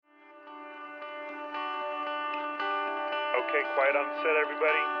Okay, quiet on the set,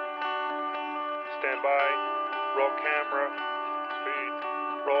 everybody. Stand by. Roll camera. Speed.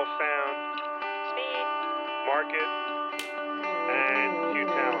 Roll sound. Speed. Mark it. And cue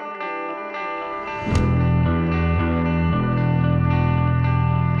talent.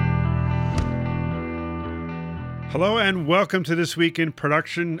 Hello and welcome to This Week in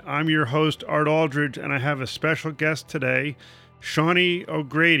Production. I'm your host, Art Aldridge, and I have a special guest today, Shawnee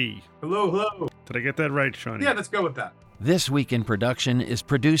O'Grady. Hello. Did I get that right, Shawnee? Yeah, let's go with that. This Week in Production is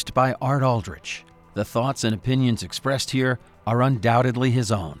produced by Art Aldrich. The thoughts and opinions expressed here are undoubtedly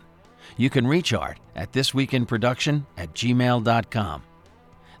his own. You can reach Art at thisweekinproduction@gmail.com.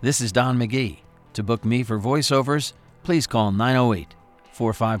 This is Don McGee. To book me for voiceovers, please call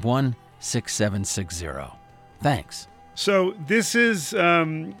 908-451-6760. Thanks. So this is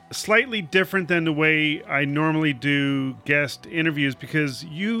slightly different than the way I normally do guest interviews because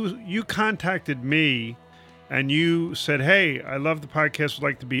you contacted me and you said, hey, I love the podcast, would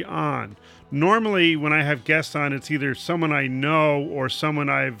like to be on. Normally, when I have guests on, it's either someone I know or someone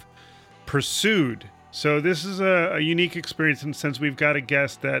I've pursued. So this is a unique experience in the sense we've got a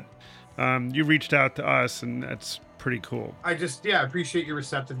guest that you reached out to us, and that's pretty cool. I appreciate your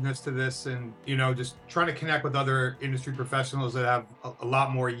receptiveness to this and, just trying to connect with other industry professionals that have a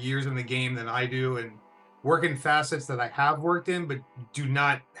lot more years in the game than I do and work in facets that I have worked in, but do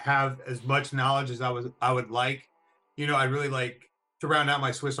not have as much knowledge as I would like. I really like to round out my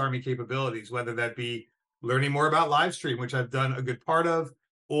Swiss Army capabilities, whether that be learning more about live stream, which I've done a good part of,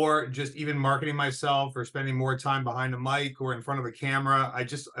 or just even marketing myself or spending more time behind a mic or in front of a camera.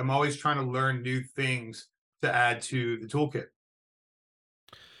 I'm always trying to learn new things to add to the toolkit.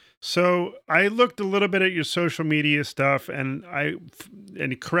 So I looked a little bit at your social media stuff, and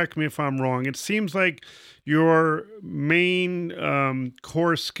correct me if I'm wrong, it seems like your main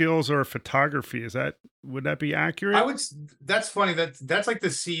core skills are photography. Would that be accurate? That's funny. That's like the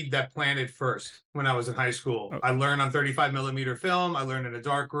seed that planted first when I was in high school. Oh. I learned on 35 millimeter film. I learned in a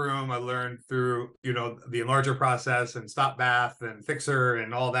dark room. I learned through, the enlarger process and stop bath and fixer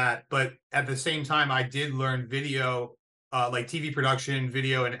and all that. But at the same time, I did learn video, like TV production,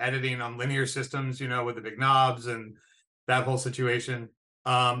 video and editing on linear systems, with the big knobs and that whole situation.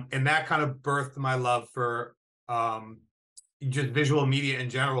 And that kind of birthed my love for just visual media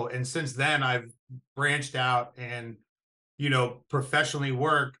in general. And since then, I've branched out and, professionally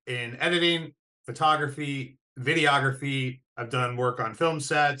work in editing, photography, videography. I've done work on film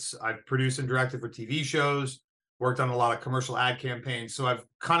sets. I've produced and directed for TV shows, worked on a lot of commercial ad campaigns. So I've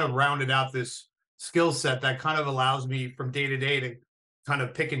kind of rounded out this skill set that kind of allows me from day to day to kind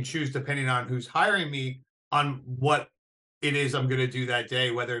of pick and choose depending on who's hiring me on what it is I'm going to do that day,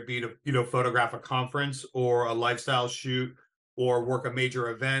 whether it be to, photograph a conference or a lifestyle shoot or work a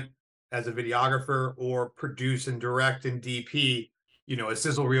major event as a videographer or produce and direct and DP, a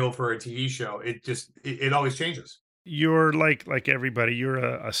sizzle reel for a TV show. It always changes. You're like everybody, you're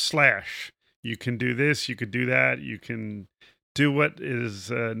a slash. You can do this, you could do that, you can do what is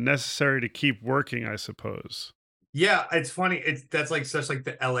necessary to keep working, I suppose. Yeah, it's funny. That's like such like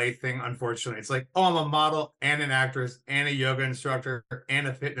the LA thing, unfortunately. It's like, oh, I'm a model and an actress and a yoga instructor and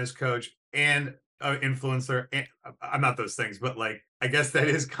a fitness coach and an influencer. And I'm not those things, but like I guess that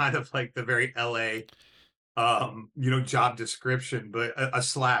is kind of like the very LA job description, but a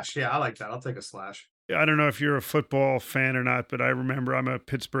slash. Yeah, I like that. I'll take a slash. I don't know if you're a football fan or not, but I remember I'm a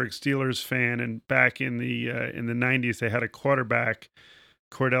Pittsburgh Steelers fan, and back in the 90s, they had a quarterback,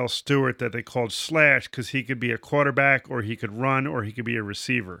 Cordell Stewart, that they called Slash because he could be a quarterback or he could run or he could be a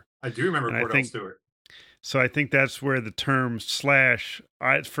receiver. I do remember Cordell Stewart. So I think that's where the term slash,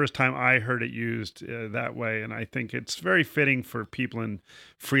 first time I heard it used that way. And I think it's very fitting for people in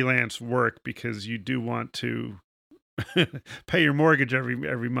freelance work because you do want to pay your mortgage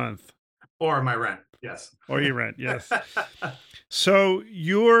every month. Or my rent, yes. Or your rent, yes. So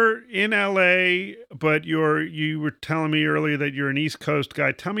you're in LA, but you were telling me earlier that you're an East Coast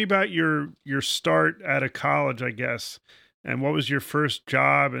guy. Tell me about your start out of college, I guess, and what was your first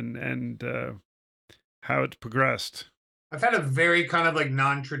job and how it progressed. I've had a very kind of like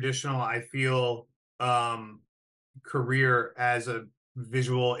non-traditional, I feel, career as a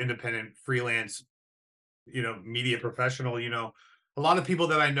visual independent freelance, media professional. A lot of people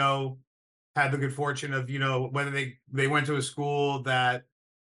that I know had the good fortune of, whether they went to a school that,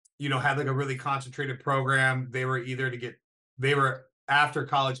 had like a really concentrated program, they were after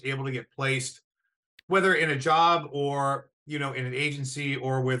college able to get placed, whether in a job or, in an agency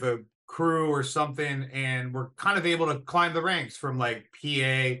or with a crew or something. And we're kind of able to climb the ranks from like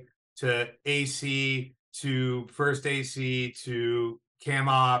PA to AC to first AC to cam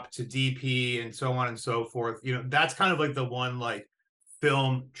op to DP and so on and so forth. You know, that's kind of like the one like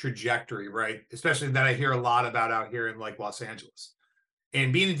film trajectory, right? Especially that I hear a lot about out here in like Los Angeles.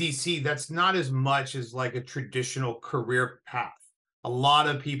 And being in DC, that's not as much as like a traditional career path. A lot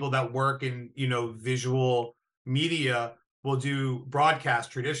of people that work in, you know, visual media will do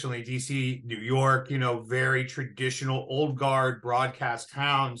broadcast traditionally, DC, New York, you know, very traditional old guard broadcast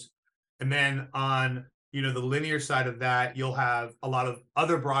towns. And then on, you know, the linear side of that, you'll have a lot of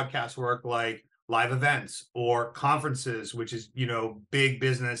other broadcast work like live events or conferences, which is, you know, big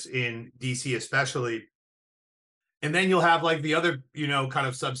business in DC especially. And then you'll have like the other, you know, kind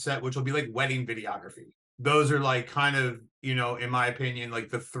of subset, which will be like wedding videography. Those are like kind of, you know, in my opinion, like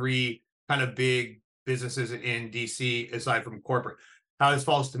the three kind of big businesses in DC aside from corporate. How this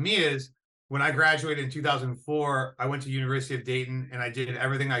falls to me is when I graduated in 2004, I went to University of Dayton and I did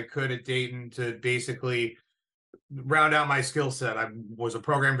everything I could at Dayton to basically round out my skill set. I was a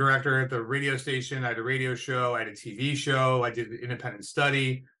program director at the radio station. I had a radio show. I had a TV show. I did independent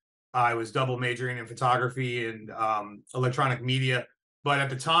study. I was double majoring in photography and electronic media. But at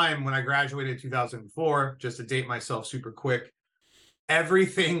the time when I graduated in 2004, just to date myself super quick,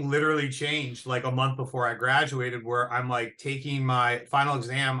 everything literally changed like a month before I graduated, where I'm like taking my final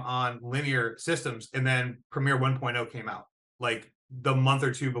exam on linear systems and then Premiere 1.0 came out like the month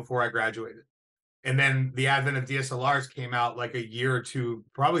or two before I graduated. And then the advent of DSLRs came out like a year or two,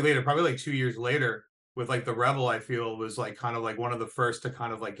 probably later, probably like 2 years later, with like the Rebel, I feel was like kind of like one of the first to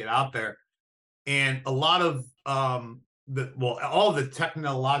kind of like get out there. And a lot of all the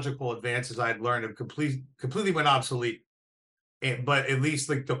technological advances I had learned have completely went obsolete. But at least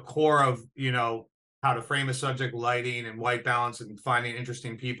like the core of, you know, how to frame a subject, lighting and white balance and finding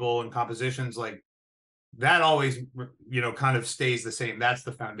interesting people and compositions, like that always, you know, kind of stays the same. That's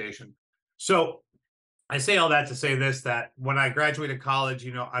the foundation. So I say all that to say this, that when I graduated college,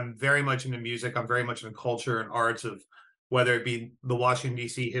 you know, I'm very much into music. I'm very much into culture and arts of whether it be the Washington,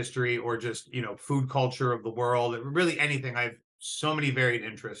 D.C. history or just, you know, food culture of the world, really anything. I have so many varied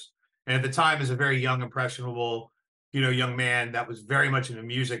interests. And at the time, as a very young, impressionable, you know, young man that was very much into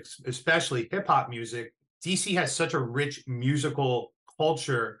music, especially hip hop music, DC has such a rich musical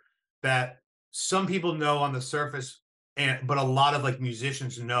culture that some people know on the surface, but a lot of like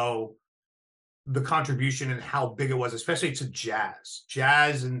musicians know the contribution and how big it was, especially to jazz.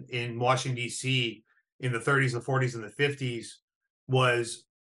 Jazz in Washington, D.C. in the 30s, the 40s, and the 50s was,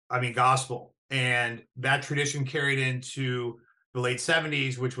 I mean, gospel. And that tradition carried into the late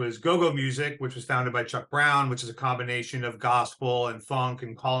 70s, which was go-go music, which was founded by Chuck Brown, which is a combination of gospel and funk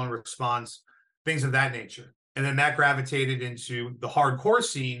and call and response, things of that nature. And then that gravitated into the hardcore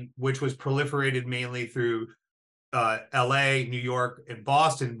scene, which was proliferated mainly through LA, New York, and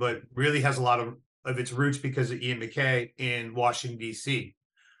Boston, but really has a lot of its roots because of Ian MacKaye in Washington, D.C.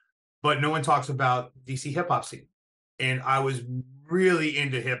 But no one talks about DC hip hop scene. And I was really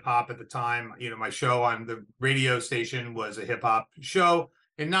into hip hop at the time. You know, my show on the radio station was a hip hop show,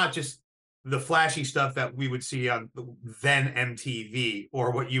 and not just the flashy stuff that we would see on then MTV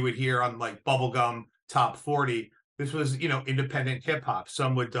or what you would hear on like Bubblegum Top 40. This was, you know, independent hip hop.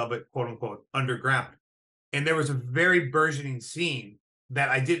 Some would dub it, quote unquote, underground. And there was a very burgeoning scene that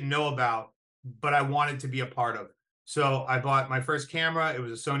I didn't know about, but I wanted to be a part of. So I bought my first camera. It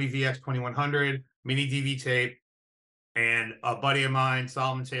was a Sony VX2100 mini DV tape. And a buddy of mine,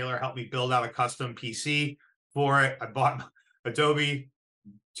 Solomon Taylor, helped me build out a custom PC for it. I bought Adobe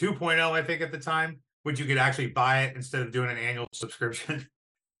 2.0, I think at the time, which you could actually buy it instead of doing an annual subscription.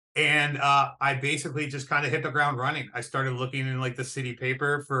 And I basically just kind of hit the ground running. I started looking in like the city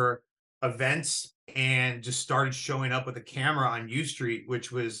paper for events and just started showing up with a camera on U Street,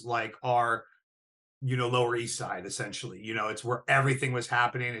 which was like our, you know, Lower East Side, essentially. You know, it's where everything was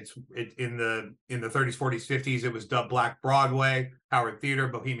happening. It's in the 30s, 40s, 50s. It was dubbed Black Broadway, Howard Theater,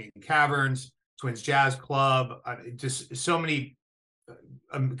 Bohemian Caverns, Twins Jazz Club, just so many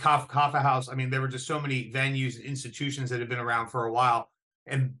Coffee House. I mean, there were just so many venues and institutions that had been around for a while,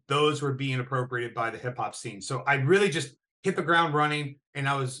 and those were being appropriated by the hip hop scene. So I really just hit the ground running, and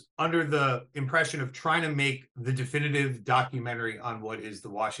I was under the impression of trying to make the definitive documentary on what is the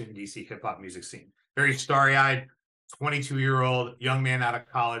Washington, D.C. hip hop music scene. Very starry-eyed, 22-year-old young man out of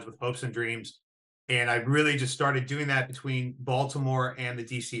college with hopes and dreams. And I really just started doing that between Baltimore and the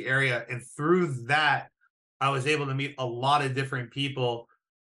DC area. And through that, I was able to meet a lot of different people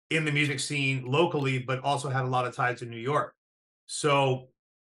in the music scene locally, but also had a lot of ties to New York. So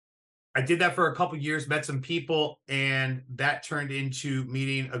I did that for a couple of years, met some people, and that turned into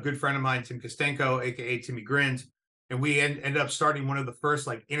meeting a good friend of mine, Tim Kostenko, aka Timmy Grins. And we ended up starting one of the first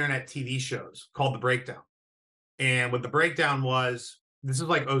like internet TV shows called The Breakdown. And what The Breakdown was this is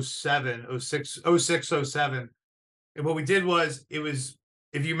like '07, '06, '07. And what we did was,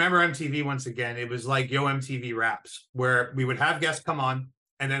 if you remember MTV, once again, it was like Yo MTV Raps, where we would have guests come on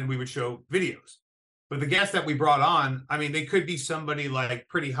and then we would show videos. But the guests that we brought on, I mean, they could be somebody like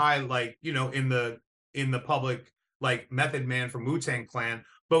pretty high, like, in the public, like Method Man from Wu-Tang Clan,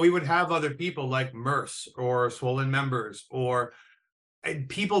 but we would have other people like Merce or Swollen Members, or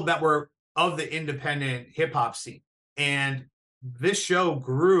people that were of the independent hip hop scene. And this show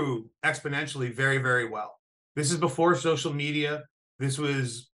grew exponentially very, very well. This is before social media. This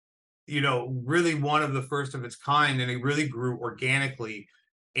was, really one of the first of its kind, and it really grew organically.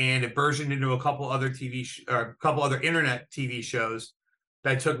 And it burgeoned into a couple other a couple other internet TV shows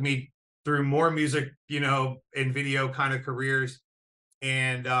that took me through more music, and video kind of careers.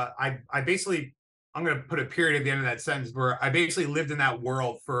 And I basically, I'm going to put a period at the end of that sentence, where I basically lived in that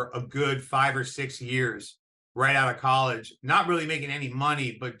world for a good 5 or 6 years right out of college, not really making any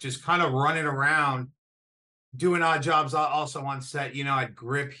money, but just kind of running around doing odd jobs also on set. I'd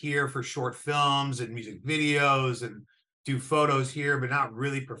grip here for short films and music videos and do photos here, but not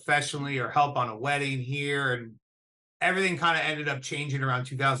really professionally, or help on a wedding here. And everything kind of ended up changing around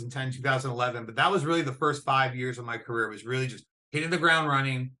 2010, 2011. But that was really the first 5 years of my career, was really just hitting the ground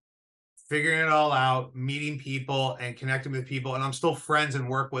running, figuring it all out, meeting people and connecting with people. And I'm still friends and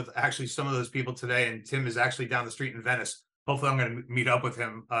work with actually some of those people today. And Tim is actually down the street in Venice. Hopefully I'm going to meet up with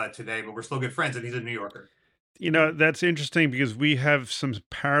him today, but we're still good friends, and he's a New Yorker. That's interesting, because we have some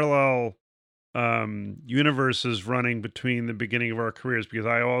parallel universes running between the beginning of our careers, because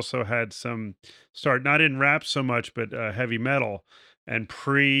I also had some start, not in rap so much, but heavy metal, and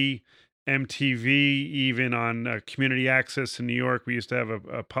pre MTV, even on community access in New York. We used to have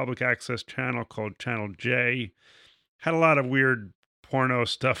a public access channel called Channel J. Had a lot of weird porno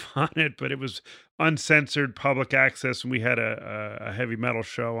stuff on it, but it was uncensored public access, and we had a heavy metal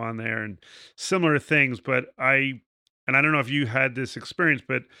show on there and similar things. But I don't know if you had this experience,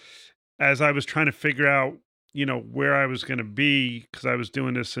 but as I was trying to figure out, where I was going to be, because I was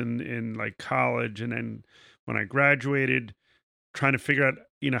doing this in like college, and then when I graduated, trying to figure out,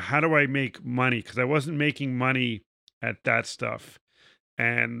 how do I make money? Because I wasn't making money at that stuff.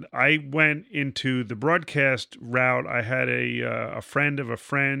 And I went into the broadcast route. I had a friend of a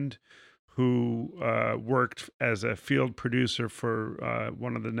friend who worked as a field producer for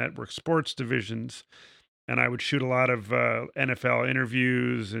one of the network sports divisions. And I would shoot a lot of NFL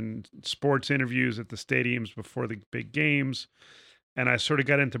interviews and sports interviews at the stadiums before the big games. And I sort of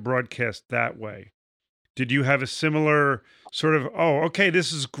got into broadcast that way. Did you have a similar sort of, oh, okay,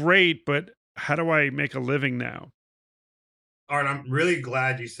 this is great, but how do I make a living now? Art, I'm really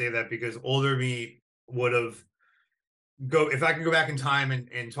glad you say that, because older me would have if I could go back in time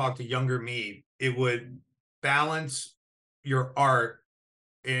and talk to younger me, it would balance your art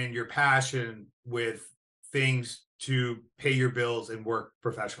and your passion with things to pay your bills and work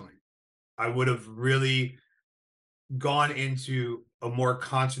professionally. I would have really gone into a more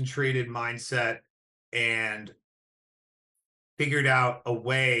concentrated mindset and figured out a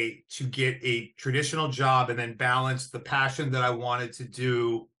way to get a traditional job and then balance the passion that I wanted to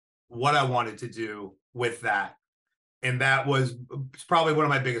do, what I wanted to do with that. And that was probably one of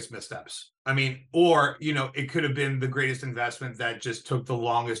my biggest missteps. I mean, or, it could have been the greatest investment that just took the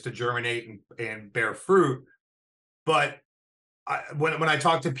longest to germinate and bear fruit. But when I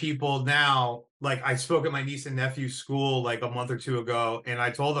talk to people now, like I spoke at my niece and nephew's school like a month or two ago, and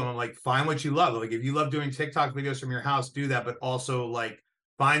I told them, I'm like, find what you love. Like, if you love doing TikTok videos from your house, do that, but also like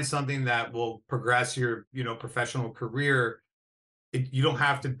find something that will progress your, professional career. You don't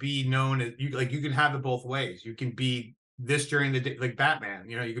have to be known as you can have it both ways. You can be this during the day, like Batman,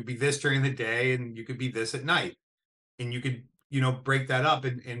 you could be this during the day and you could be this at night, and you could, break that up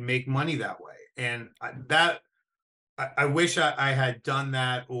and make money that way. And I wish I had done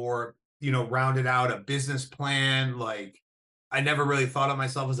that, or, rounded out a business plan. Like, I never really thought of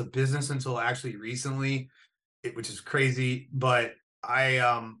myself as a business until actually recently, which is crazy. But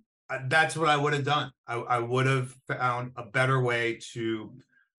that's what I would have done. I would have found a better way to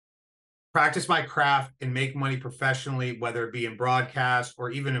practice my craft and make money professionally, whether it be in broadcast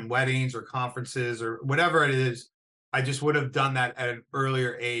or even in weddings or conferences or whatever it is. I just would have done that at an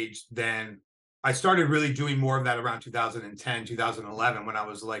earlier age than I started really doing more of that around 2010, 2011, when I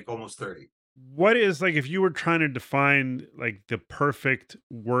was like almost 30. What is, like, if you were trying to define like the perfect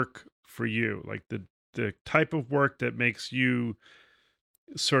work for you, like the type of work that makes you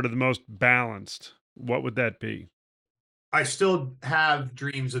sort of the most balanced, what would that be? I still have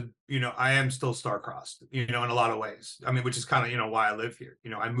dreams of, I am still star-crossed, in a lot of ways. I mean, which is kind of, why I live here.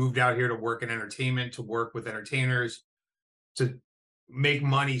 I moved out here to work in entertainment, to work with entertainers, to make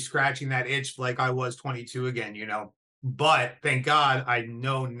money scratching that itch like I was 22 again, but thank God I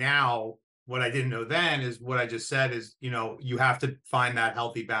know now. What I didn't know then is what I just said is, you have to find that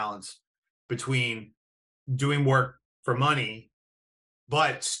healthy balance between doing work for money,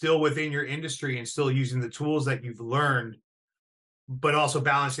 but still within your industry and still using the tools that you've learned, but also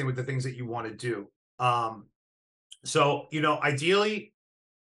balancing with the things that you want to do. So, ideally,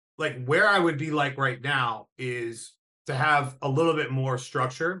 like where I would be like right now is to have a little bit more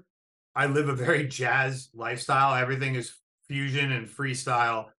structure. I live a very jazz lifestyle. Everything is fusion and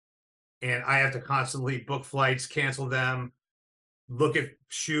freestyle. And I have to constantly book flights, cancel them, look at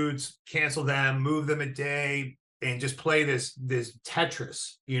shoots, cancel them, move them a day, and just play this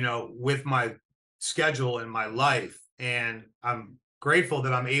Tetris, with my schedule and my life. And I'm grateful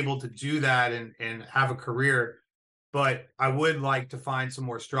that I'm able to do that and have a career. But I would like to find some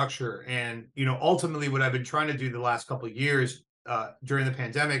more structure. And, ultimately what I've been trying to do the last couple of years during the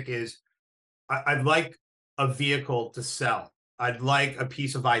pandemic is I'd like a vehicle to sell. I'd like a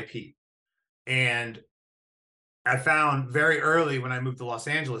piece of IP. And I found very early when I moved to Los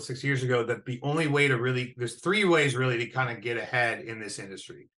Angeles 6 years ago that the only way to really, there's three ways really to kind of get ahead in this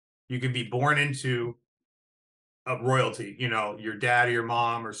industry. You can be born into a royalty, your dad or your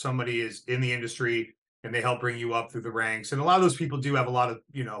mom or somebody is in the industry and they help bring you up through the ranks. And a lot of those people do have a lot of,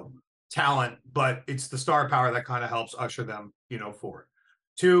 talent, but it's the star power that kind of helps usher them, forward.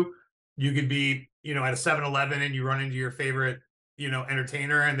 Two, you could be, at a 7-Eleven and you run into your favorite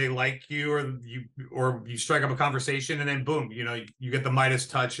entertainer and they like you, or you strike up a conversation and then boom, you get the Midas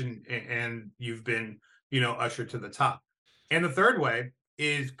touch and you've been, ushered to the top. And the third way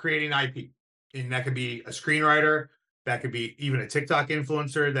is creating IP. And that could be a screenwriter, that could be even a TikTok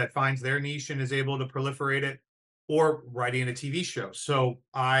influencer that finds their niche and is able to proliferate it, or writing a TV show. So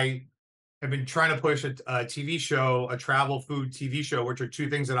I have been trying to push a TV show, a travel food TV show, which are two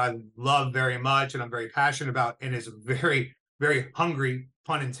things that I love very much and I'm very passionate about, and is a very, very hungry,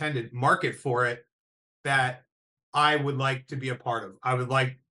 pun intended, market for it that I would like to be a part of.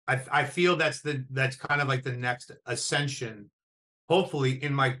 I feel that's kind of like the next ascension, hopefully,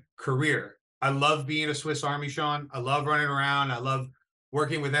 in my career. I love being a Swiss Army, Sean. I love running around. I love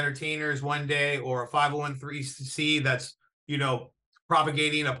working with entertainers one day, or a 501c that's,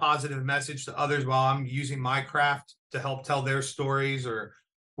 propagating a positive message to others while I'm using my craft to help tell their stories, or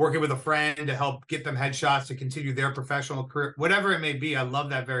working with a friend to help get them headshots to continue their professional career, whatever it may be. I love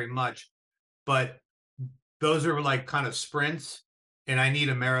that very much. But those are like kind of sprints, and I need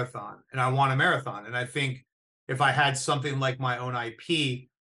a marathon, and I want a marathon. And I think if I had something like my own IP,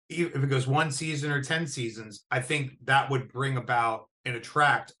 if it goes 1 season or 10 seasons, I think that would bring about and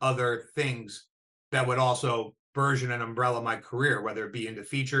attract other things that would also version and umbrella my career, whether it be into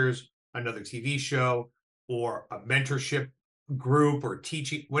features, another TV show, or a mentorship group, or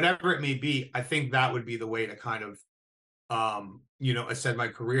teaching, whatever it may be. I think that would be the way to kind of, ascend my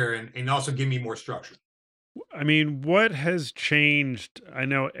career and also give me more structure. I mean, what has changed? I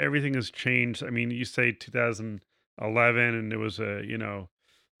know everything has changed. I mean, you say 2011 and there was a,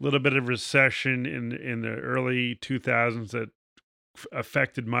 little bit of recession in the early 2000s that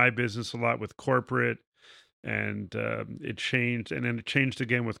affected my business a lot with corporate, and it changed, and then it changed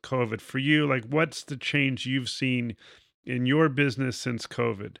again with COVID. For you, like, what's the change you've seen in your business since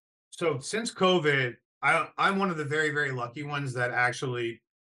COVID? So since COVID, I'm one of the very, very lucky ones that actually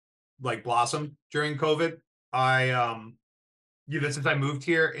like blossomed during COVID. Since I moved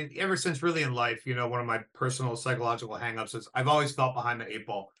here, and ever since really in life, one of my personal psychological hangups is I've always felt behind the 8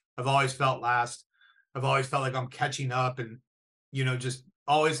 ball. I've always felt last. I've always felt like I'm catching up, and just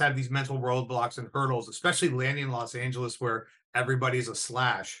always have these mental roadblocks and hurdles, especially landing in Los Angeles where everybody's a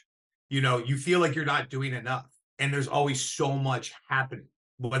slash. You feel like you're not doing enough, and there's always so much happening.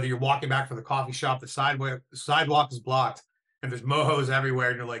 Whether you're walking back from the coffee shop, the sidewalk is blocked, and there's mojos everywhere,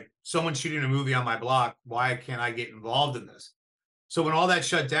 and you're like, someone's shooting a movie on my block. Why can't I get involved in this? So when all that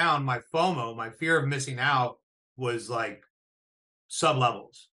shut down, my FOMO, my fear of missing out, was like sub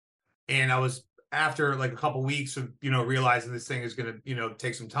levels. And I was, after like a couple weeks of, realizing this thing is going to,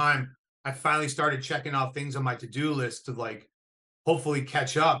 take some time, I finally started checking off things on my to-do list to like hopefully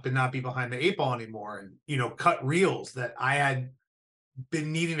catch up and not be behind the 8 ball anymore. And, cut reels that I had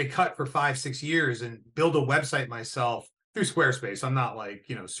been needing to cut for 5-6 years, and build a website myself through Squarespace. I'm not like,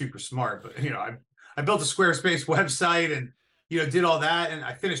 super smart, but, I built a Squarespace website and, did all that. And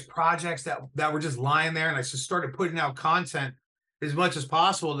I finished projects that were just lying there. And I just started putting out content as much as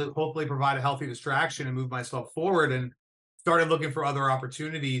possible to hopefully provide a healthy distraction and move myself forward, and started looking for other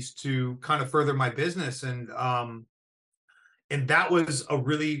opportunities to kind of further my business. And that was a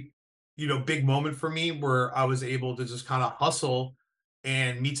really, big moment for me, where I was able to just kind of hustle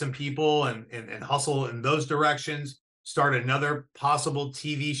and meet some people and hustle in those directions. Start another possible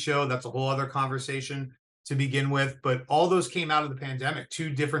TV show. That's a whole other conversation to begin with. But all those came out of the pandemic.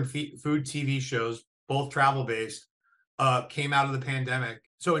 Two different food TV shows, both travel based, came out of the pandemic.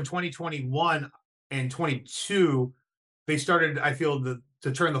 So in 2021 and 22, they started, I feel,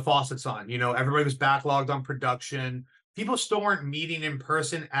 to turn the faucets on. You know, everybody was backlogged on production. People still weren't meeting in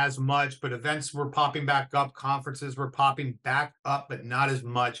person as much, but events were popping back up. Conferences were popping back up, but not as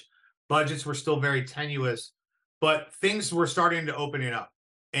much. Budgets were still very tenuous, but things were starting to open it up.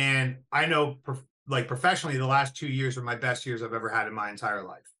 And I know, like professionally, the last 2 years are my best years I've ever had in my entire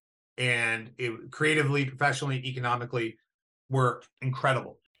life. And it creatively, professionally, economically were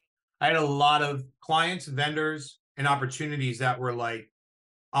incredible. I had a lot of clients, vendors, and opportunities that were like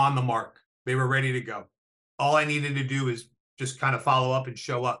on the mark. They were ready to go. All I needed to do is just kind of follow up and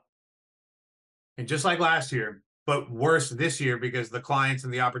show up. And just like last year, but worse this year, because the clients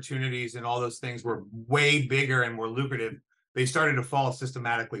and the opportunities and all those things were way bigger and more lucrative, they started to fall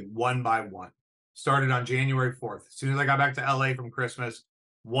systematically one by one. Started on January 4th. As soon as I got back to LA from Christmas,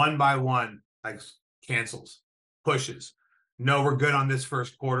 one by one, like cancels, pushes. No, we're good on this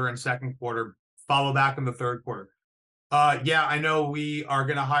first quarter and second quarter. Follow back in the third quarter. Yeah, I know we are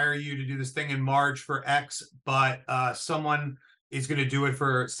going to hire you to do this thing in March for X, but someone is going to do it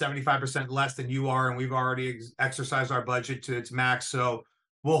for 75% less than you are, and we've already exercised our budget to its max, so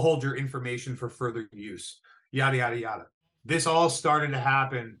we'll hold your information for further use. Yada, yada, yada. This all started to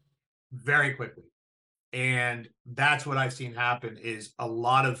happen very quickly. And that's what I've seen happen is a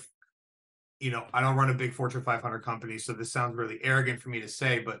lot of, you know, I don't run a big Fortune 500 company, so this sounds really arrogant for me to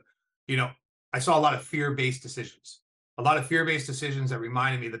say, but, you know, I saw a lot of fear-based decisions. A lot of fear-based decisions that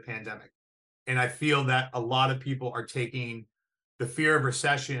reminded me of the pandemic. And I feel that a lot of people are taking the fear of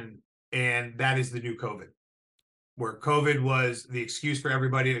recession, and that is the new COVID, where COVID was the excuse for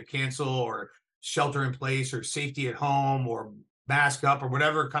everybody to cancel or shelter in place or safety at home or mask up or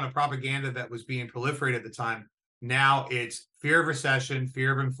whatever kind of propaganda that was being proliferated at the time. Now it's fear of recession,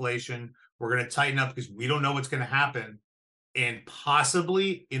 fear of inflation. We're going to tighten up because we don't know what's going to happen. And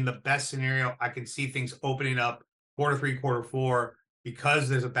possibly in the best scenario, I can see things opening up quarter three, quarter four, because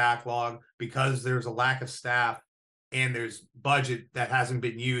there's a backlog, because there's a lack of staff, and there's budget that hasn't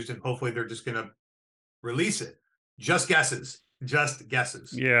been used, and hopefully they're just going to release it. Just guesses.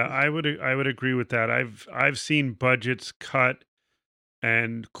 Yeah, I would agree with that. I've seen budgets cut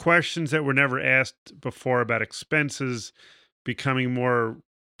and questions that were never asked before about expenses becoming more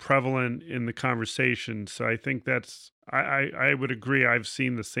prevalent in the conversation. So I think that's I would agree. I've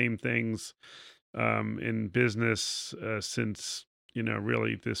seen the same things in business since, you know,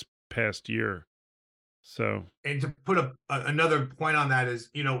 really this past year. So, and to put another point on that is,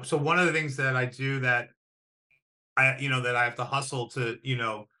 you know, so one of the things that I do that that I have to hustle to, you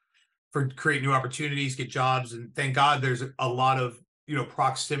know, for create new opportunities, get jobs, and thank God there's a lot of, you know,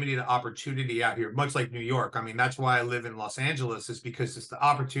 proximity to opportunity out here, much like New York. I mean, that's why I live in Los Angeles, is because it's the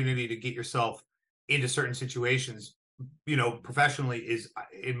opportunity to get yourself into certain situations, you know, professionally is,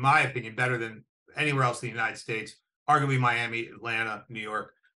 in my opinion, better than anywhere else in the United States, arguably Miami, Atlanta, New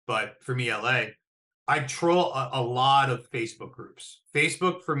York. But for me, LA, I troll a lot of Facebook groups.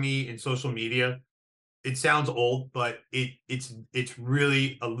 Facebook for me in social media, it sounds old, but it's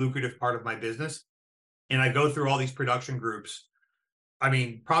really a lucrative part of my business. And I go through all these production groups. I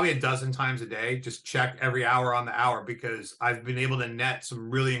mean, probably a dozen times a day, just check every hour on the hour, because I've been able to net some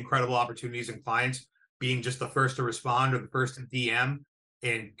really incredible opportunities and clients being just the first to respond or the first to DM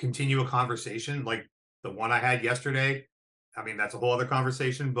and continue a conversation like the one I had yesterday. I mean, that's a whole other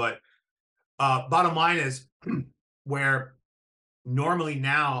conversation, but bottom line is where normally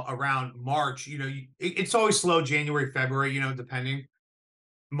now around March, you know, it's always slow, January, February, you know, depending.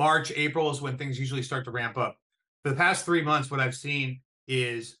 March, April is when things usually start to ramp up. For the past 3 months, what I've seen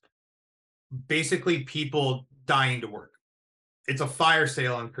is basically people dying to work. It's a fire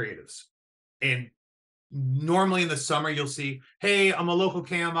sale on creatives. And normally in the summer, you'll see, hey, I'm a local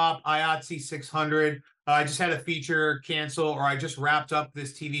cam op, IATSE 600. I just had a feature cancel, or I just wrapped up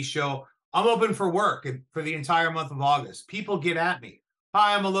this TV show. I'm open for work for the entire month of August. People get at me.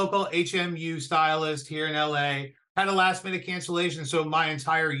 Hi, I'm a local HMU stylist here in LA. Had a last minute cancellation, so my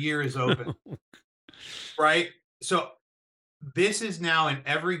entire year is open. Right? So this is now in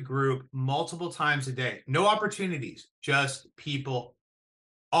every group multiple times a day. No opportunities, just people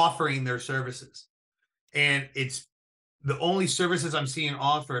offering their services. And it's the only services I'm seeing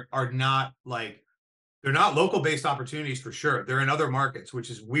offered are not like, they're not local based opportunities for sure. They're in other markets, which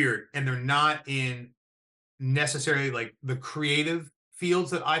is weird. And they're not in necessarily like the creative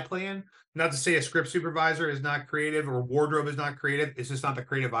fields that I play in. Not to say a script supervisor is not creative or wardrobe is not creative. It's just not the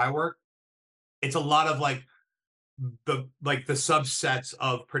creative I work. It's a lot of like the subsets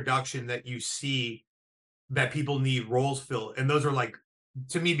of production that you see that people need roles filled. And those are like,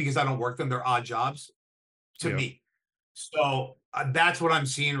 to me, because I don't work them, they're odd jobs to Yeah. me. So that's what I'm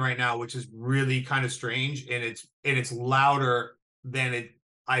seeing right now, which is really kind of strange. And it's louder than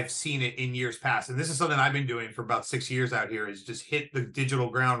I've seen it in years past. And this is something I've been doing for about 6 years out here, is just hit the digital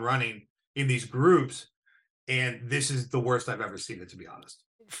ground running in these groups. And this is the worst I've ever seen it, to be honest.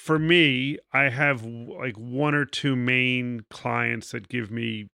 For me, I have like one or two main clients that give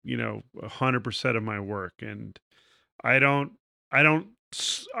me, 100% of my work. And I don't,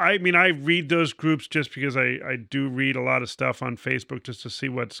 I mean, I read those groups just because I do read a lot of stuff on Facebook just to see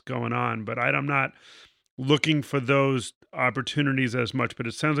what's going on, but I'm not looking for those opportunities as much. But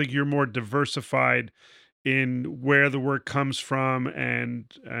it sounds like you're more diversified in where the work comes from and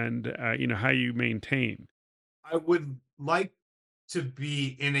how you maintain. I would like to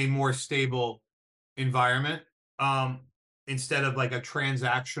be in a more stable environment, um, instead of like a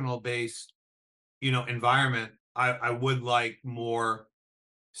transactional based, environment. I would like more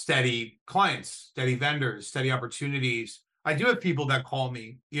steady clients, steady vendors, steady opportunities. I do have people that call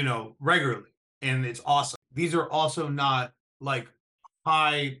me, regularly, and it's awesome. These are also not like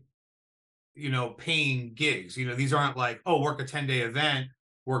high, paying gigs. These aren't like, oh, work a 10-day event,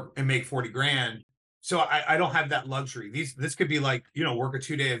 work and make 40 grand. So I don't have that luxury. This could be like, work a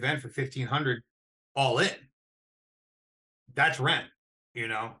 2-day event for 1,500 all in. That's rent.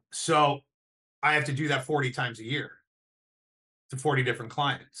 So I have to do that 40 times a year to 40 different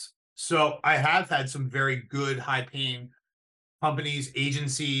clients. So I have had some very good high paying companies,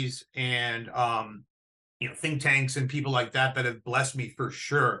 agencies, and think tanks and people like that have blessed me for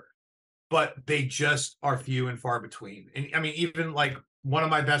sure. But they just are few and far between. And I mean, even like one of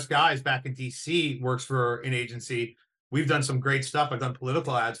my best guys back in DC works for an agency. We've done some great stuff. I've done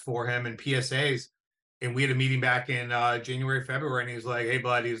political ads for him and PSAs. And we had a meeting back in January, February, and he was like, "Hey,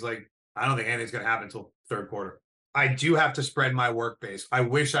 bud," he's like, "I don't think anything's going to happen until third quarter." I do have to spread my work base. I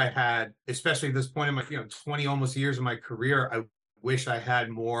wish I had, especially at this point in my 20 almost years of my career, I wish I had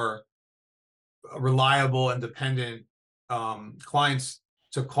more reliable and dependent clients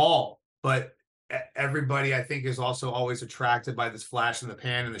to call. But everybody, I think, is also always attracted by this flash in the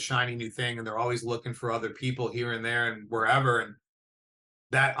pan and the shiny new thing, and they're always looking for other people here and there and wherever. And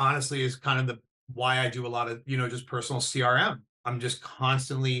that honestly is kind of why I do a lot of just personal CRM. I'm just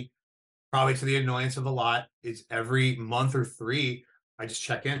constantly, probably to the annoyance of a lot, it's every month or 3, I just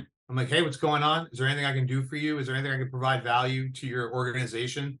check in. I'm like, "Hey, what's going on? Is there anything I can do for you? Is there anything I can provide value to your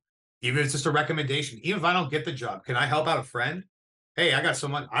organization? Even if it's just a recommendation, even if I don't get the job, can I help out a friend? Hey, I got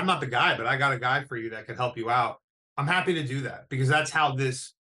someone, I'm not the guy, but I got a guy for you that can help you out." I'm happy to do that because that's how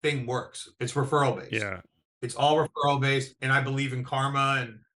this thing works. It's referral based. Yeah. It's all referral based, and I believe in karma,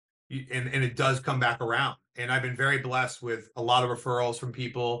 and it does come back around. And I've been very blessed with a lot of referrals from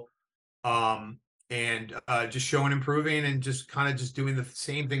people, and just showing improving and just kind of just doing the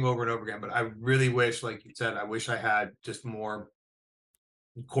same thing over and over again. But I really wish, like you said, I wish I had just more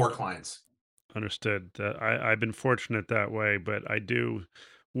core clients. Understood. I've been fortunate that way, but I do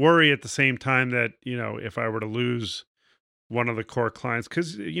worry at the same time that, if I were to lose one of the core clients,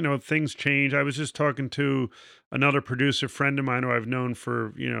 because, things change. I was just talking to another producer friend of mine who I've known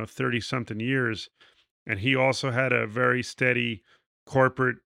for, 30 something years. And he also had a very steady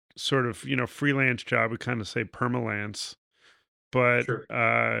corporate sort of, freelance job. We kind of say permalance, but Sure.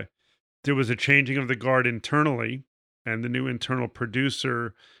 there was a changing of the guard internally, and the new internal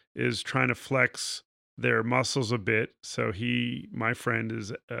producer is trying to flex their muscles a bit. So my friend,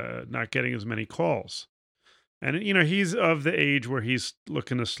 is not getting as many calls. And, he's of the age where he's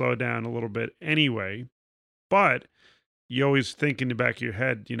looking to slow down a little bit anyway. But you always think in the back of your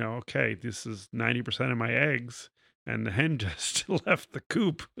head, okay, this is 90% of my eggs, and the hen just left the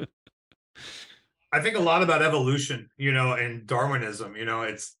coop. I think a lot about evolution, and Darwinism.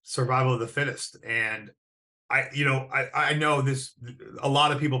 It's survival of the fittest. And I know this, a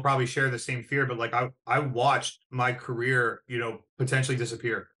lot of people probably share the same fear, but like I watched my career, potentially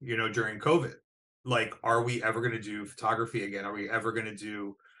disappear, during COVID. Like, are we ever going to do photography again? Are we ever going to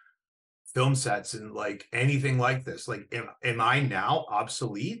do film sets and like anything like this? Like, am I now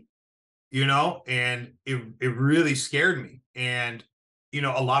obsolete? And it really scared me. And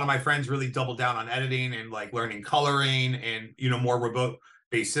a lot of my friends really doubled down on editing and like learning coloring and more remote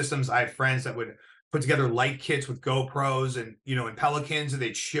based systems. I had friends that would put together light kits with GoPros and and Pelicans, and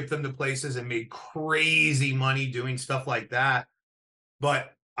they'd ship them to places and made crazy money doing stuff like that.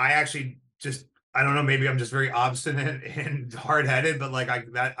 But I actually just I don't know, maybe I'm just very obstinate and hard-headed, but like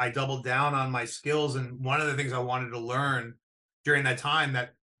I doubled down on my skills. And one of the things I wanted to learn during that time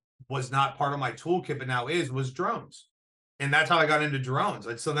that was not part of my toolkit, but now was drones. And that's how I got into drones.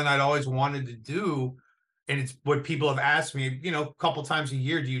 It's something I'd always wanted to do. And it's what people have asked me, a couple times a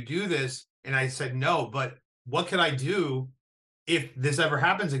year, do you do this? And I said, no, but what could I do if this ever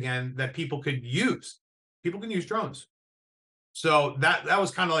happens again that people could use? People can use drones. So that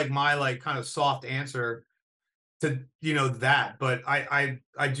was kind of like my kind of soft answer to that. But I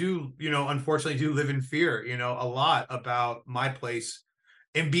do unfortunately do live in fear a lot about my place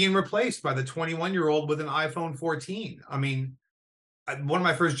and being replaced by the 21-year-old with an iPhone 14. I mean, one of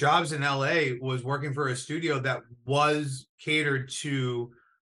my first jobs in LA was working for a studio that was catered to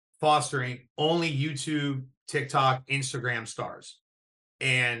fostering only YouTube, TikTok, Instagram stars,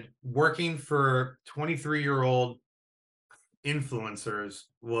 and working for 23-year-old influencers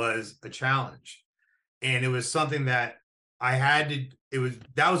was a challenge. And it was something that I had to,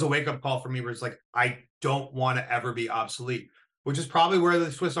 that was a wake-up call for me, where it's like, I don't want to ever be obsolete, which is probably where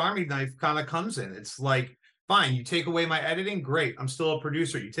the Swiss Army knife kind of comes in. It's like, fine, you take away my editing, great, I'm still a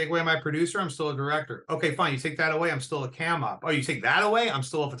producer. You take away my producer, I'm still a director. Okay, fine, you take that away, I'm still a cam op. Oh, you take that away, I'm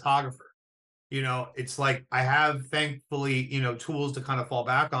still a photographer. It's like I have, thankfully, tools to kind of fall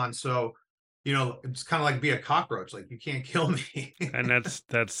back on. So it's kind of like be a cockroach. Like, you can't kill me. And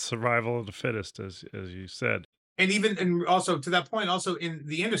that's survival of the fittest, as you said. And also to that point, also in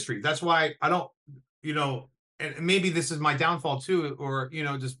the industry, that's why I don't, and maybe this is my downfall too, or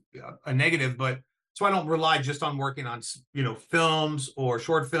just a negative, but so I don't rely just on working on films or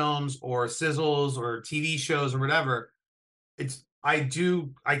short films or sizzles or TV shows or whatever. I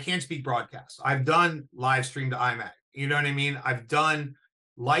can't speak broadcast. I've done live stream to iMac. You know what I mean? I've done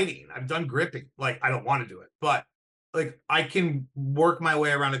lighting, I've done gripping. Like, I don't want to do it, but like, I can work my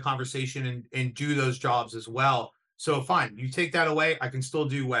way around a conversation and do those jobs as well. So fine, you take that away, I can still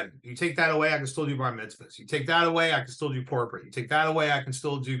do wedding. You take that away, I can still do bar mitzvahs. You take that away, I can still do corporate. You take that away, I can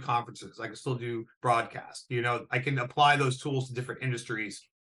still do conferences. I can still do broadcast. I can apply those tools to different industries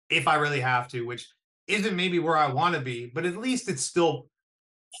if I really have to, which isn't maybe where I want to be, but at least it's still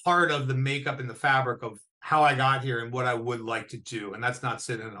part of the makeup and the fabric of how I got here and what I would like to do. And that's not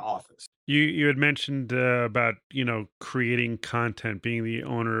sit in an office. You had mentioned about creating content, being the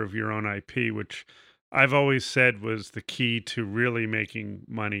owner of your own IP, which I've always said was the key to really making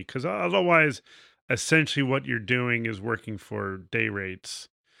money, because otherwise, essentially what you're doing is working for day rates.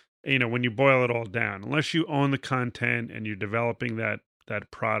 When you boil it all down, unless you own the content and you're developing that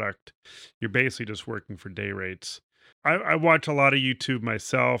product, you're basically just working for day rates. I watch a lot of YouTube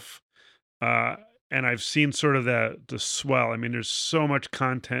myself, and I've seen sort of the swell. I mean, there's so much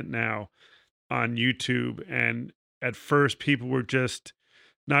content now on YouTube, and at first people were just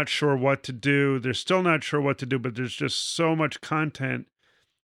not sure what to do. They're still not sure what to do, but there's just so much content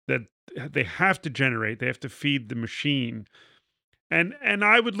that they have to generate. They have to feed the machine. And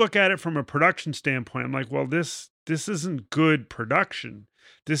I would look at it from a production standpoint. I'm like, well, this isn't good production.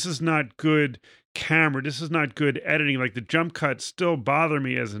 This is not good camera. This is not good editing. Like, the jump cuts still bother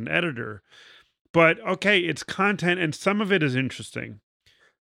me as an editor. But okay, it's content, and some of it is interesting.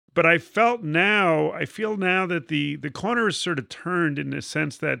 But I feel now that the corner is sort of turned, in the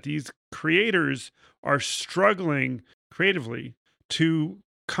sense that these creators are struggling creatively to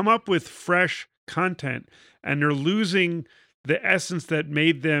come up with fresh content, and they're losing the essence that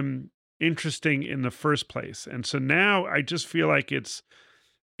made them interesting in the first place. And so now I just feel like it's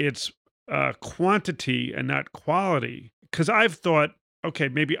quantity and not quality. Because I've thought, okay,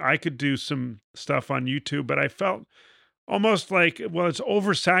 maybe I could do some stuff on YouTube, but I felt almost like, well, it's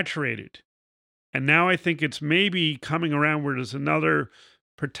oversaturated. And now I think it's maybe coming around where there's another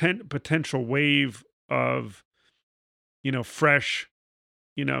potential wave of, fresh,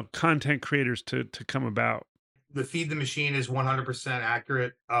 content creators to come about. The feed the machine is 100%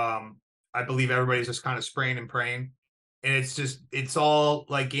 accurate. I believe everybody's just kind of spraying and praying. And it's all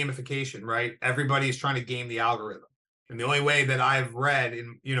like gamification, right? Everybody's trying to game the algorithm. And the only way that I've read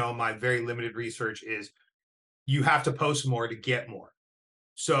in, my very limited research is you have to post more to get more.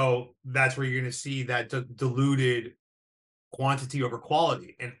 So that's where you're going to see that diluted quantity over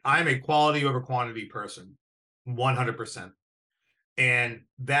quality. And I'm a quality over quantity person, 100%. And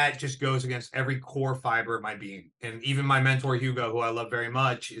that just goes against every core fiber of my being. And even my mentor, Hugo, who I love very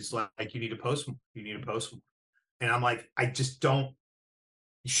much, is like, you need to post more. You need to post more. And I'm like, I just don't.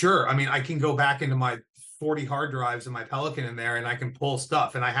 Sure. I mean, I can go back into my 40 hard drives in my Pelican in there, and I can pull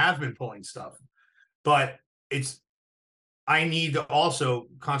stuff. And I have been pulling stuff. But I need to also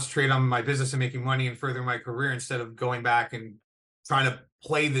concentrate on my business and making money and furthering my career, instead of going back and trying to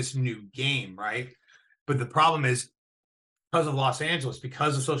play this new game, right? But the problem is, because of Los Angeles,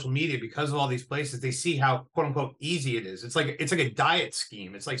 because of social media, because of all these places, they see how quote unquote easy it is. It's like a diet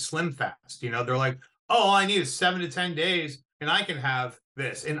scheme. It's like Slim Fast. They're like, oh, all I need is 7 to 10 days, and I can have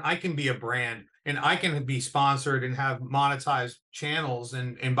this, and I can be a brand, and I can be sponsored and have monetized channels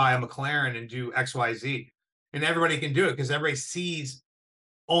and buy a McLaren and do XYZ. And everybody can do it because everybody sees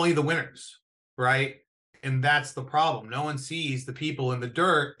only the winners, right? And that's the problem. No one sees the people in the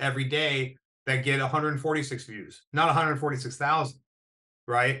dirt every day that get 146 views, not 146,000,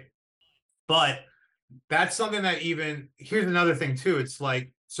 right? But that's something that here's another thing too. It's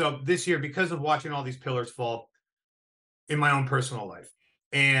like, so this year, because of watching all these pillars fall in my own personal life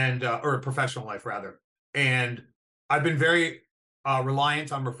and, or professional life rather, and I've been very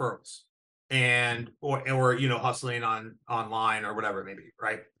reliant on referrals or hustling online or whatever it may be,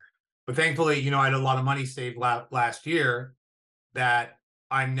 right? But thankfully, I had a lot of money saved last year that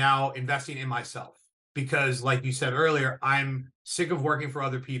I'm now investing in myself because, like you said earlier, I'm sick of working for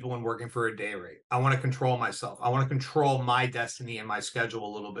other people and working for a day rate. I want to control myself. I want to control my destiny and my schedule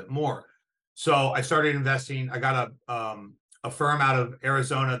a little bit more. So I started investing. I got a firm out of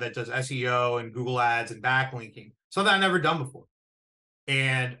Arizona that does SEO and Google Ads and backlinking, something I've never done before.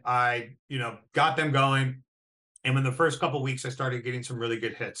 And I, got them going. And in the first couple of weeks, I started getting some really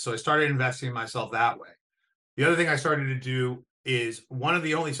good hits. So I started investing in myself that way. The other thing I started to do is one of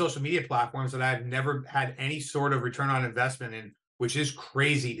the only social media platforms that I've never had any sort of return on investment in, which is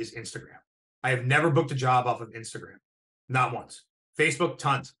crazy, is Instagram. I have never booked a job off of Instagram, not once. Facebook,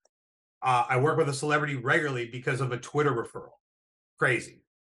 tons. I work with a celebrity regularly because of a Twitter referral. Crazy.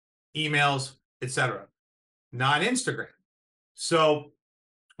 Emails, etc. Not Instagram. So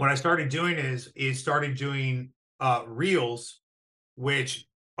what I started doing is started doing reels, which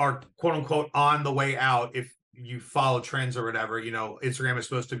are quote unquote on the way out. If you follow trends or whatever, Instagram is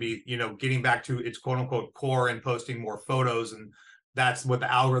supposed to be, getting back to its quote unquote core and posting more photos. And that's what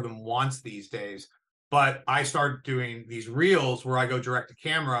the algorithm wants these days. But I start doing these reels where I go direct to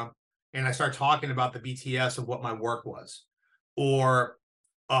camera and I start talking about the BTS of what my work was, or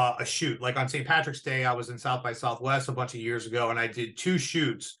a shoot. Like on St. Patrick's Day, I was in South by Southwest a bunch of years ago, and I did 2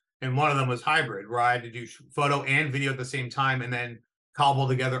 shoots, and one of them was hybrid, where I had to do photo and video at the same time, and then cobble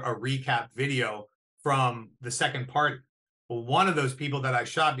together a recap video from the second part. Well, one of those people that I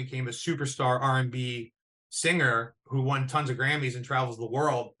shot became a superstar R&B singer who won tons of Grammys and travels the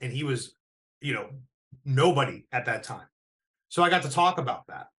world, and he was, nobody at that time. So I got to talk about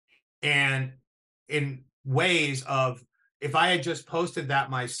that. And in ways of, if I had just posted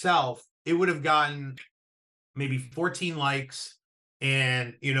that myself, it would have gotten maybe 14 likes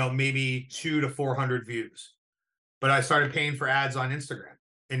and, maybe 200 to 400 views. But I started paying for ads on Instagram,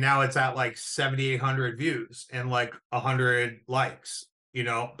 and now it's at like 7,800 views and like 100 likes,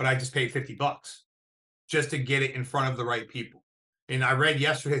 but I just paid $50 just to get it in front of the right people. And I read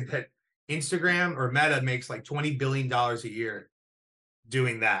yesterday that Instagram or Meta makes like $20 billion a year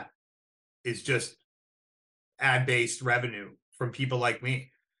doing that. It's just ad-based revenue from people like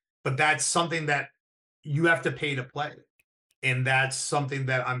me. But that's something that you have to pay to play. And that's something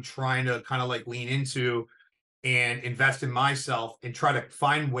that I'm trying to kind of like lean into and invest in myself and try to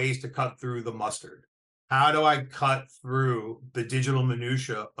find ways to cut through the mustard. How do I cut through the digital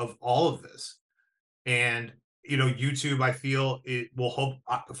minutia of all of this? And, YouTube, I feel it will hope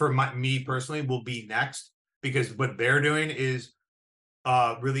for me personally will be next, because what they're doing is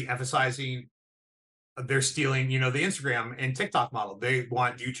really emphasizing, they're stealing, the Instagram and TikTok model. They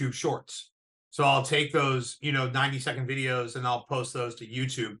want YouTube shorts. So I'll take those, 90-second videos and I'll post those to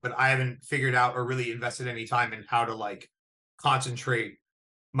YouTube, but I haven't figured out or really invested any time in how to like concentrate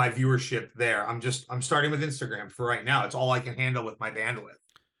my viewership there. I'm starting with Instagram for right now. It's all I can handle with my bandwidth.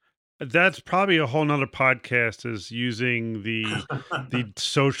 That's probably a whole nother podcast, is using the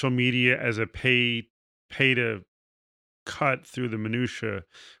social media as a pay to cut through the minutia,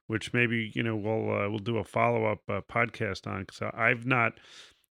 which maybe we'll do a follow-up podcast on, because I've not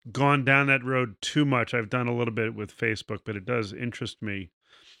gone down that road too much. I've done a little bit with Facebook, but it does interest me.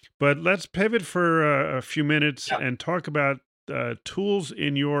 But let's pivot for a few minutes and talk about tools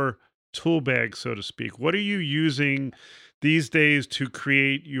in your tool bag, so to speak. What are you using these days to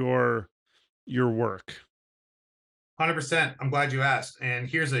create your work? 100%. I'm glad you asked. And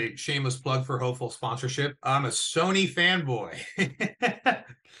here's a shameless plug for hopeful sponsorship. I'm a Sony fanboy.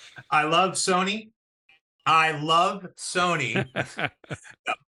 I love Sony. I love Sony.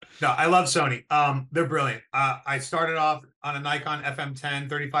 No, I love Sony. They're brilliant. I started off on a Nikon FM10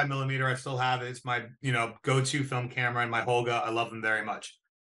 35 millimeter. I still have it. It's my, go-to film camera, and my Holga. I love them very much.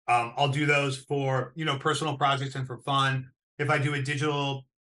 I'll do those for, personal projects and for fun. if I do a digital,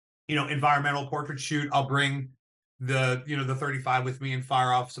 environmental portrait shoot, I'll bring the 35 with me and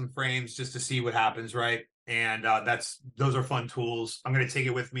fire off some frames just to see what happens, right? And those are fun tools. I'm going to take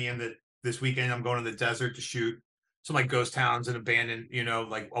it with me this weekend. I'm going to the desert to shoot some like ghost towns and abandoned,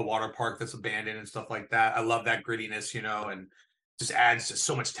 like a water park that's abandoned and stuff like that. I love that grittiness, and just adds just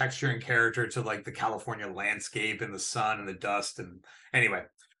so much texture and character to like the California landscape and the sun and the dust. And anyway,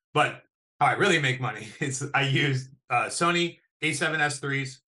 but how I really make money is I use Sony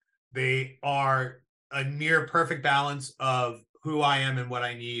A7S3s. They are a near perfect balance of who I am and what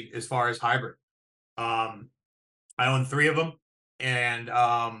I need as far as hybrid. I own 3 of them, and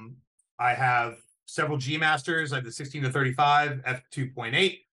I have several G Masters. I have the 16 to 35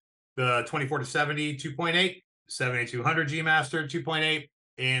 f2.8, the 24 to 70 2.8, 7200 G Master 2.8,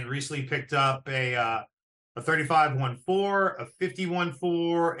 and recently picked up a 35 1.4, a 50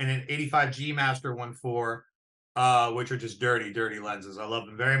 1.4, and an 85 G Master 1.4, which are just dirty lenses. I love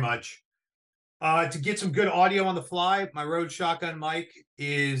them very much. To get some good audio on the fly, my Rode Shotgun mic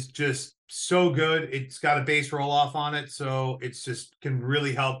is just so good. It's got a bass roll off on it, so it's just can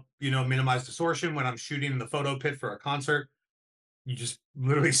really help, minimize distortion when I'm shooting in the photo pit for a concert. You just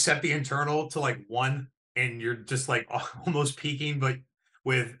literally set the internal to like 1 and you're just like almost peaking. But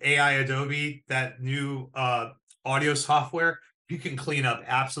with AI Adobe, that new audio software, you can clean up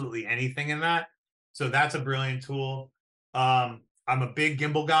absolutely anything in that. So that's a brilliant tool. I'm a big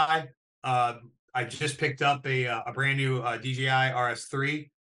gimbal guy. I just picked up a brand new DJI RS3,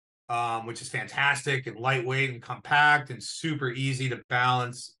 which is fantastic and lightweight and compact and super easy to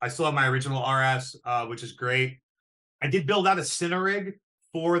balance. I still have my original RS, which is great. I did build out a Cine rig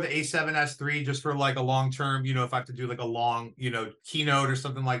for the A7S3 just for like a long-term, if I have to do like a long, keynote or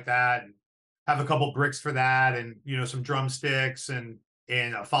something like that, and have a couple bricks for that, and, some drumsticks and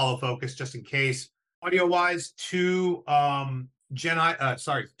a follow focus just in case. Audio-wise, 2 Sennheiser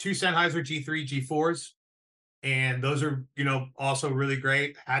G3 G4s, and those are also really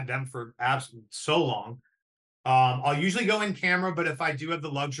great. Had them for so long. I'll usually go in camera, but if I do have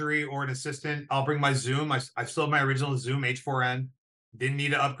the luxury or an assistant, I'll bring my Zoom. I still have my original Zoom H4n. Didn't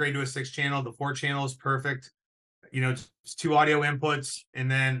need to upgrade to a 6-channel. The 4-channel is perfect. It's 2 audio inputs, and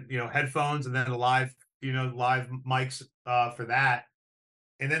then headphones, and then a live mics for that.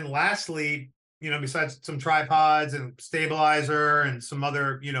 And then lastly, besides some tripods and stabilizer and some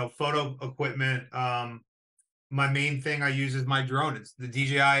other, photo equipment, my main thing I use is my drone. It's the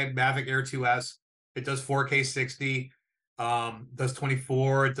DJI Mavic Air 2S. It does 4K 60, does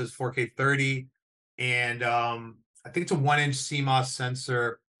 24, it does 4K 30, and I think it's a 1-inch CMOS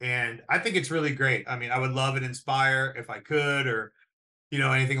sensor, and I think it's really great. I mean, I would love an Inspire if I could, or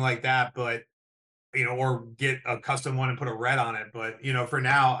anything like that, but or get a custom one and put a red on it. But for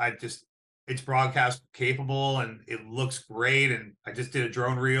now, it's broadcast capable and it looks great. And I just did a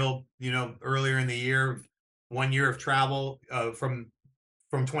drone reel, earlier in the year, 1 year of travel from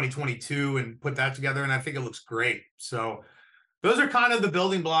 2022, and put that together, and I think it looks great. So those are kind of the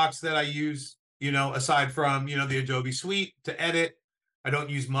building blocks that I use, aside from, the Adobe suite to edit. I don't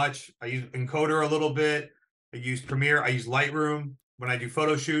use much. I use Encoder a little bit. I use Premiere. I use Lightroom. When I do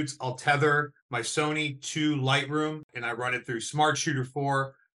photo shoots, I'll tether my Sony to Lightroom, and I run it through Smart Shooter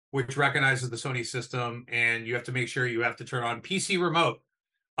 4, which recognizes the Sony system, and you have to make sure you have to turn on PC remote.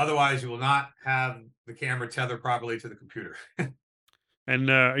 Otherwise, you will not have the camera tether properly to the computer.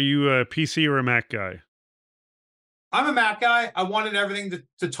 And are you a PC or a Mac guy? I'm a Mac guy. I wanted everything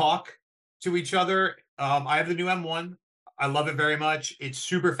to talk to each other. I have the new M1. I love it very much. It's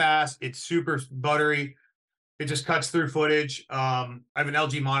super fast. It's super buttery. It just cuts through footage. I have an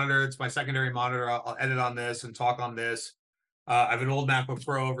LG monitor. It's my secondary monitor. I'll edit on this and talk on this. I have an old MacBook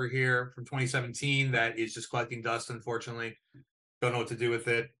Pro over here from 2017 that is just collecting dust, unfortunately. Don't know what to do with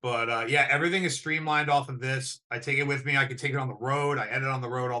it. But yeah, everything is streamlined off of this. I take it with me. I can take it on the road. I edit on the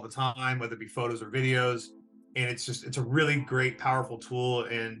road all the time, whether it be photos or videos. And it's a really great, powerful tool.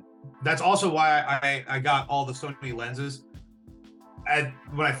 And that's also why I got all the Sony lenses.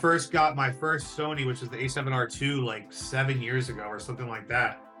 When I first got my first Sony, which was the A7R II, like 7 years ago or something like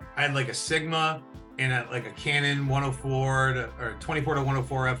that, I had like a Sigma and like a Canon 104 or 24 to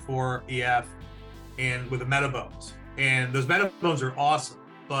 104 f4 EF, and with a Metabones. And those Metabones are awesome,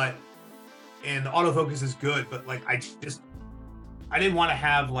 and the autofocus is good, but like I didn't want to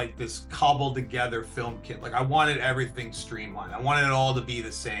have like this cobbled together film kit. Like I wanted everything streamlined. I wanted it all to be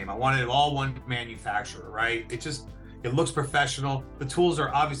the same. I wanted it all one manufacturer, right? It looks professional. The tools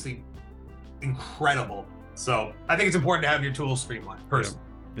are obviously incredible. So I think it's important to have your tools streamlined, personally.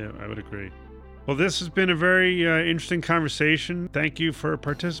 Yeah, I would agree. Well, this has been a very interesting conversation. Thank you for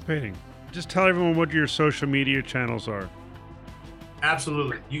participating. Just tell everyone what your social media channels are.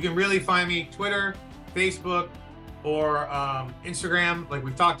 Absolutely. You can really find me Twitter, Facebook, or Instagram, like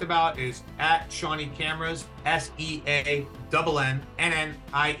we've talked about, is at Shawnee Cameras,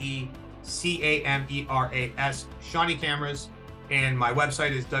 SEANNIECAMERAS, Shawnee Cameras. And my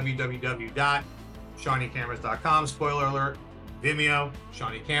website is www.shawneecameras.com. Spoiler alert, Vimeo,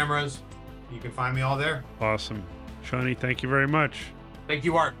 Shawnee Cameras. You can find me all there. Awesome. Shawnee, thank you very much. Thank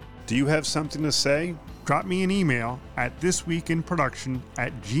you, Art. Do you have something to say? Drop me an email at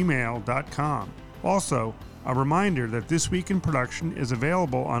thisweekinproduction@gmail.com. Also, a reminder that This Week in Production is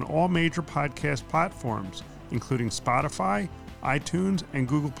available on all major podcast platforms, including Spotify, iTunes, and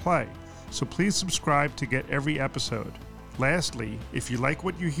Google Play. So please subscribe to get every episode. Lastly, if you like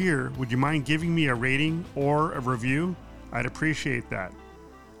what you hear, would you mind giving me a rating or a review? I'd appreciate that.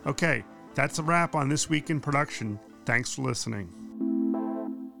 Okay, that's a wrap on This Week in Production. Thanks for listening.